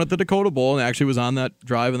we had one at the Dakota Bowl and actually was on that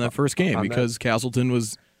drive in that first game because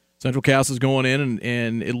Central Cass was going in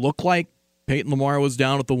and it looked like Peyton Lamar was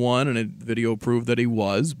down at the 1, and video proved that he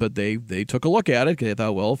was, but they took a look at it because they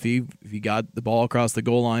thought, well, if he got the ball across the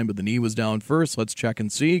goal line, but the knee was down first, let's check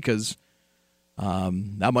and see because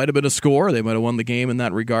that might have been a score. They might have won the game in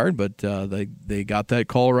that regard, but they got that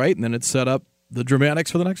call right, and then it set up the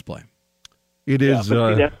dramatics for the next play. It is.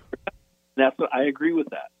 That's what I agree with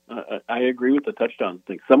that. I agree with the touchdown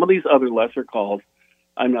thing. Some of these other lesser calls,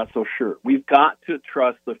 I'm not so sure. We've got to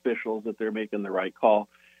trust the officials that they're making the right call.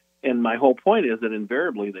 And my whole point is that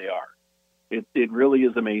invariably they are. It really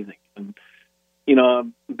is amazing. And,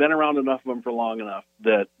 I've been around enough of them for long enough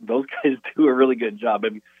that those guys do a really good job. I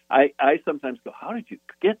mean, I sometimes go, how did you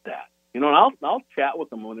get that? And I'll chat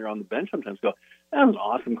with them when they're on the bench sometimes, go, that was an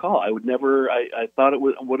awesome call. I would never, I thought it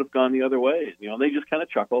would have gone the other way. They just kind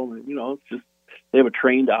of chuckle. And, it's just, they have a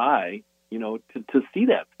trained eye, to see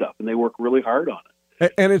that stuff. And they work really hard on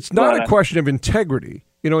it. And it's not a question of integrity.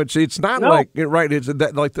 It's not like It's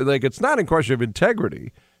that like it's not in question of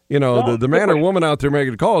integrity. The man or woman out there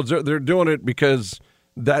making the calls, they're doing it because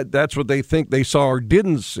that's what they think they saw or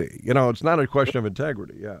didn't see. It's not a question of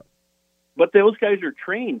integrity. Yeah. But those guys are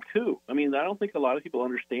trained too. I mean, I don't think a lot of people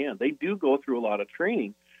understand. They do go through a lot of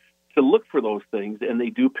training to look for those things, and they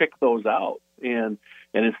do pick those out. And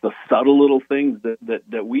it's the subtle little things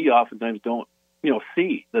that we oftentimes don't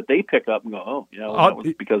see, that they pick up and go, that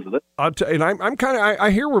was because of this. And I'm kind of I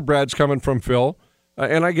hear where Brad's coming from, Phil,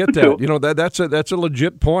 and I get that. That's a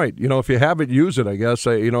legit point. If you have it, use it. I guess.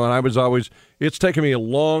 And I was always. It's taken me a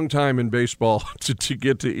long time in baseball to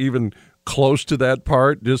get to even close to that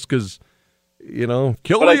part, just because.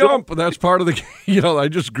 Kill the ump. That's part of the. I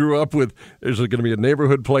just grew up with. There's going to be a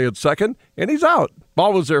neighborhood play at second, and he's out.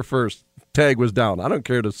 Ball was there first. Tag was down. I don't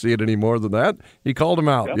care to see it any more than that. He called him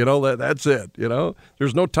out. Yep. That's it.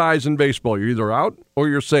 There's no ties in baseball. You're either out or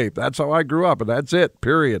you're safe. That's how I grew up, and that's it.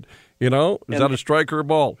 Period. Is that a strike or a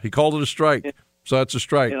ball? He called it a strike, so that's a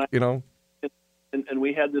strike. And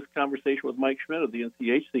we had this conversation with Mike Schmidt of the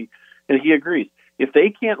NCHC, and he agrees. If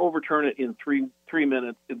they can't overturn it in three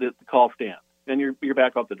minutes, the call stands, and you're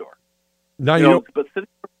back out the door. Now but sitting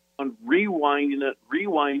on rewinding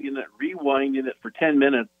it for 10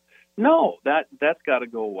 minutes. No, that's got to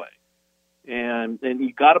go away, and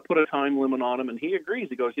you got to put a time limit on him. And he agrees.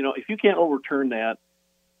 He goes, if you can't overturn that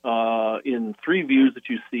in 3 views that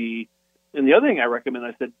you see, and the other thing I recommend,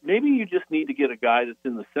 I said maybe you just need to get a guy that's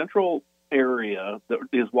in the central area that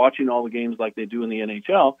is watching all the games like they do in the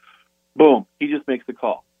NHL. Boom, he just makes the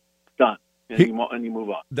call. It's done. and you move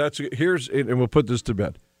on. And we'll put this to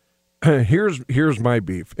bed. Here's my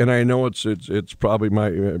beef, and I know it's probably my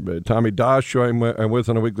Tommy Dosh, who I'm with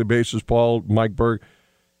on a weekly basis, Paul, Mike Berg.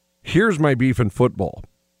 Here's my beef in football.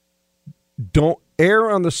 Don't err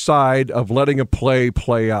on the side of letting a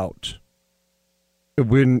play out.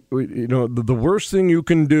 When the worst thing you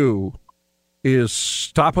can do is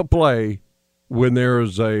stop a play when there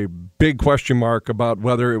is a big question mark about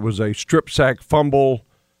whether it was a strip sack fumble,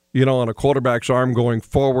 on a quarterback's arm going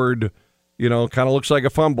forward. Kind of looks like a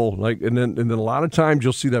fumble, and then a lot of times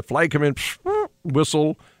you'll see that flag come in,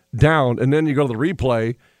 whistle down, and then you go to the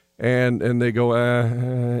replay, and they go,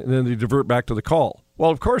 and then they divert back to the call. Well,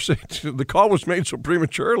 of course, the call was made so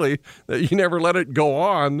prematurely that you never let it go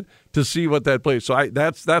on to see what that plays. So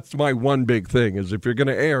that's my one big thing is if you're going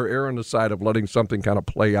to err on the side of letting something kind of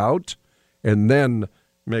play out, and then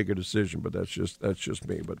make a decision. But that's just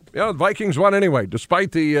me. But the Vikings won anyway,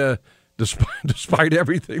 despite the. Despite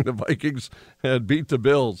everything, the Vikings had beat the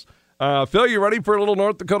Bills. Phil, you ready for a little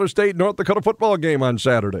North Dakota State, North Dakota football game on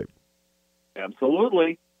Saturday?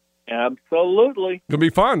 Absolutely. Going to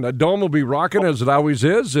be fun. The dome will be rocking as it always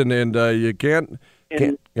is, and you can't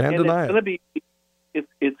deny it.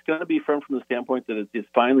 It's going to be fun from the standpoint that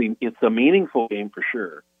it's a meaningful game for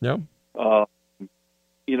sure. Yeah.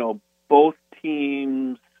 Both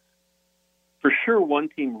teams, for sure, one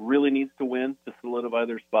team really needs to win to solidify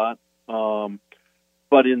their spot.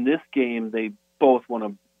 But in this game, they both want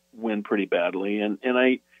to win pretty badly, and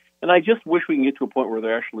I just wish we can get to a point where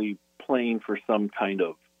they're actually playing for some kind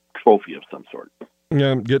of trophy of some sort.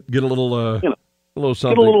 Yeah, get a little a little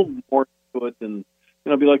something, get a little more to it, and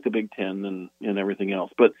be like the Big Ten and everything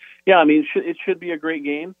else. But yeah, I mean, it should be a great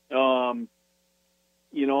game. I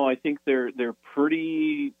think they're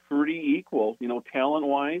pretty equal, talent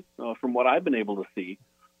wise, from what I've been able to see.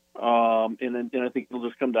 And I think it'll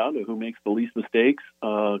just come down to who makes the least mistakes,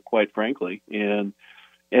 quite frankly, and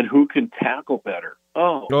who can tackle better.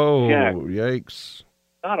 Oh, Jack, yikes!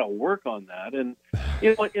 Gotta work on that. And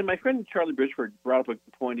and my friend Charlie Bridgeford brought up a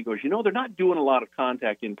point. He goes, they're not doing a lot of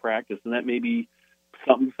contact in practice, and that may be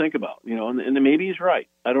something to think about. And maybe he's right.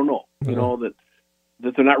 I don't know. That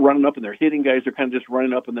they're not running up and they're hitting guys. They're kind of just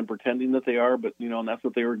running up and then pretending that they are. But and that's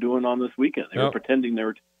what they were doing on this weekend. They were pretending they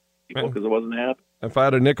were people because it wasn't happening. If I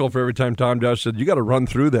had a nickel for every time Tom Josh said, you got to run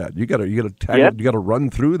through that. You got to tackle. You got to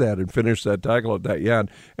run through that and finish that tackle at that. Yeah.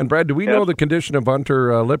 And Brad, do we know the condition of Hunter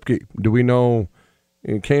Lipke? Do we know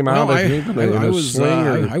it came out?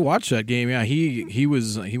 I watched that game. Yeah, he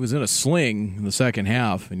was in a sling in the second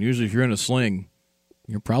half, and usually if you're in a sling,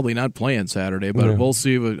 you're probably not playing Saturday. But we'll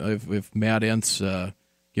see if Matt Entz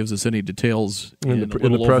gives us any details in the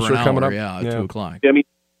pressure coming up. Yeah, at 2:00. I mean,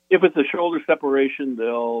 if it's a shoulder separation,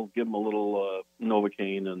 they'll give him a little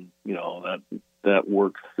Novocaine, and that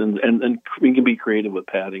works. And we can be creative with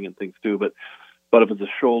padding and things too. But if it's a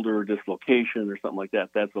shoulder dislocation or something like that,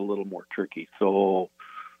 that's a little more tricky. So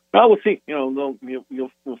we'll see. We'll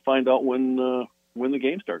find out when the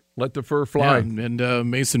game starts. Let the fur fly. Yeah,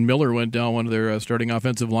 and Mason Miller went down, one of their starting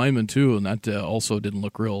offensive linemen too, and that also didn't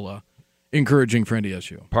look real encouraging for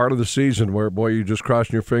NDSU. Part of the season where, boy, you just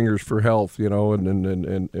crossing your fingers for health,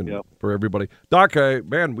 and for everybody. Doc,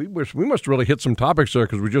 man, we must really hit some topics there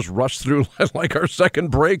because we just rushed through like our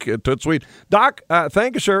second break. It's sweet. Doc,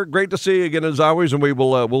 thank you, sir. Great to see you again as always, and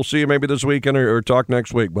we'll see you maybe this weekend or talk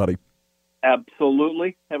next week, buddy.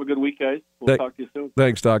 Absolutely. Have a good week, guys. We'll talk to you soon.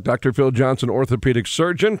 Thanks, Doc. Dr. Phil Johnson, orthopedic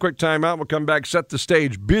surgeon. Quick timeout. We'll come back, set the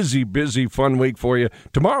stage. Busy, fun week for you.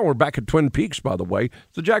 Tomorrow we're back at Twin Peaks, by the way.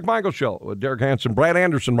 It's the Jack Michael Show with Derek Hansen, Brad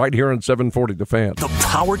Anderson, right here on 740 The Fan. The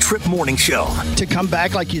Power Trip Morning Show. To come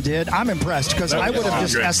back like you did, I'm impressed because I would have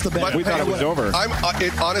just asked the bet. We thought it was over.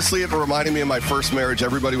 Honestly, it reminded me of my first marriage.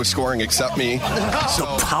 Everybody was scoring except me.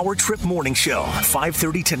 The Power Trip Morning Show,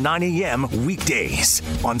 5:30 to 9 a.m. weekdays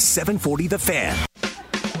on 740 The Fan.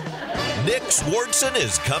 Nick Swardson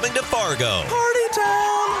is coming to Fargo. Party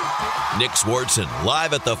town! Nick Swardson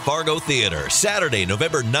live at the Fargo Theater, Saturday,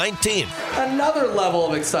 November 19th. Another level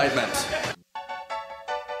of excitement.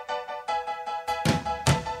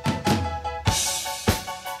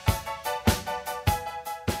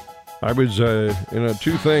 I was,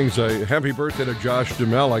 two things. Happy birthday to Josh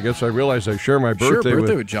Duhamel. I guess I realized I share my birthday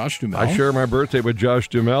with Josh Duhamel. I share my birthday with Josh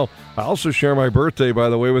Duhamel. I also share my birthday, by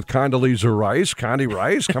the way, with Condoleezza Rice. Condi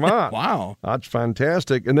Rice, come on. Wow. That's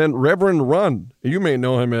fantastic. And then Reverend Run. You may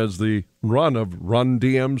know him as the Run of Run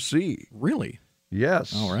DMC. Really?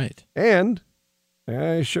 Yes. All right. And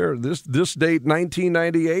I share this date,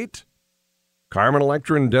 1998, Carmen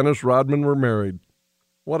Electra and Dennis Rodman were married.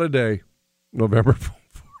 What a day. November 4th.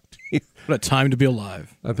 What a time to be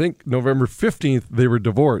alive. I think November 15th they were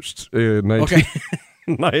divorced in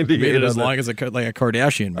 1998. Made it as long as a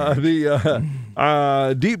Kardashian.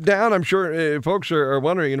 Deep down, I'm sure folks are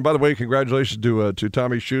wondering. And by the way, congratulations to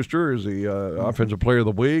Tommy Schuster as the Offensive Player of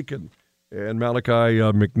the Week, and Malachi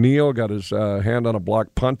McNeil got his hand on a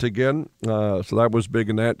blocked punt again. So that was big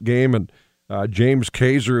in that game. And James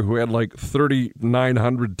Kaiser, who had like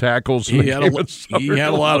 3,900 tackles. He had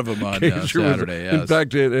a lot of them on Saturday. In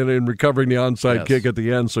fact, in recovering the onside kick at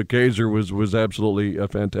the end, so Kaiser was absolutely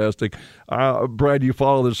fantastic. Brad, you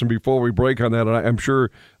follow this, and before we break on that, I'm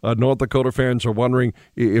sure North Dakota fans are wondering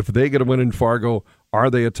if they get a win in Fargo, are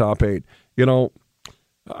they a top 8?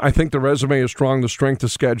 I think the resume is strong. The strength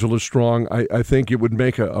of schedule is strong. I think it would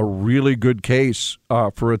make a really good case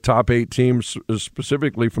for a top 8 team,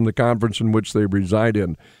 specifically from the conference in which they reside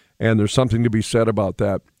in. And there's something to be said about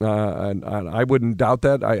that. And I wouldn't doubt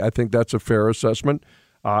that. I think that's a fair assessment.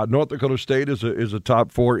 North Dakota State is a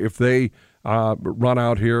top 4. If they run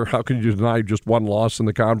out here, how can you deny just one loss in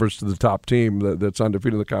the conference to the top team that's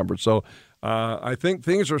undefeated in the conference? So I think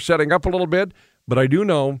things are setting up a little bit, but I do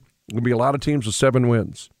know there's going to be a lot of teams with 7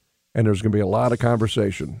 wins, and there's going to be a lot of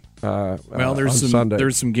conversation there's on Sunday.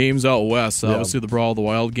 There's some games out west. Obviously, the Brawl of the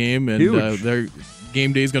Wild game, and their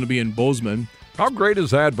game day is going to be in Bozeman. How great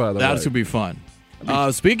is that, by the way? That's going to be fun.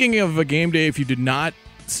 Speaking of a game day, if you did not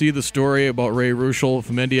see the story about Ray Ruschel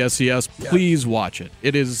from NDSCS, please watch it.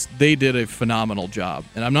 They did a phenomenal job.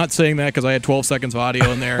 And I'm not saying that because I had 12 seconds of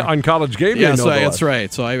audio in there. On College Game Day, yes, that's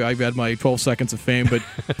right. So I've had my 12 seconds of fame, but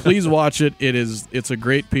please watch it. It's a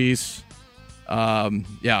great piece. Like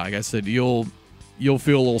I said, you'll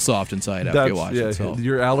feel a little soft inside after you watch it. So.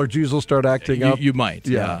 Your allergies will start acting up. You might.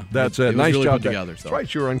 Yeah. That's it. Nice really job. Together, That's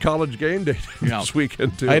right. You were on College Game Day this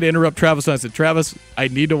weekend, too. I had to interrupt Travis, and I said, Travis, I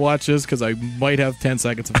need to watch this because I might have 10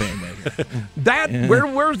 seconds of fame later.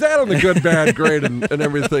 Where's that on the good, bad, great, and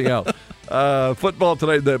everything else? Football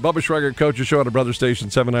tonight, the Bubba Schreiger Coaches Show on the Brother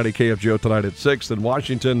Station, 790 KFGO tonight at 6, in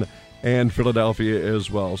Washington and Philadelphia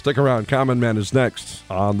as well. Stick around. Common Man is next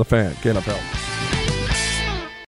on The Fan. KNFL.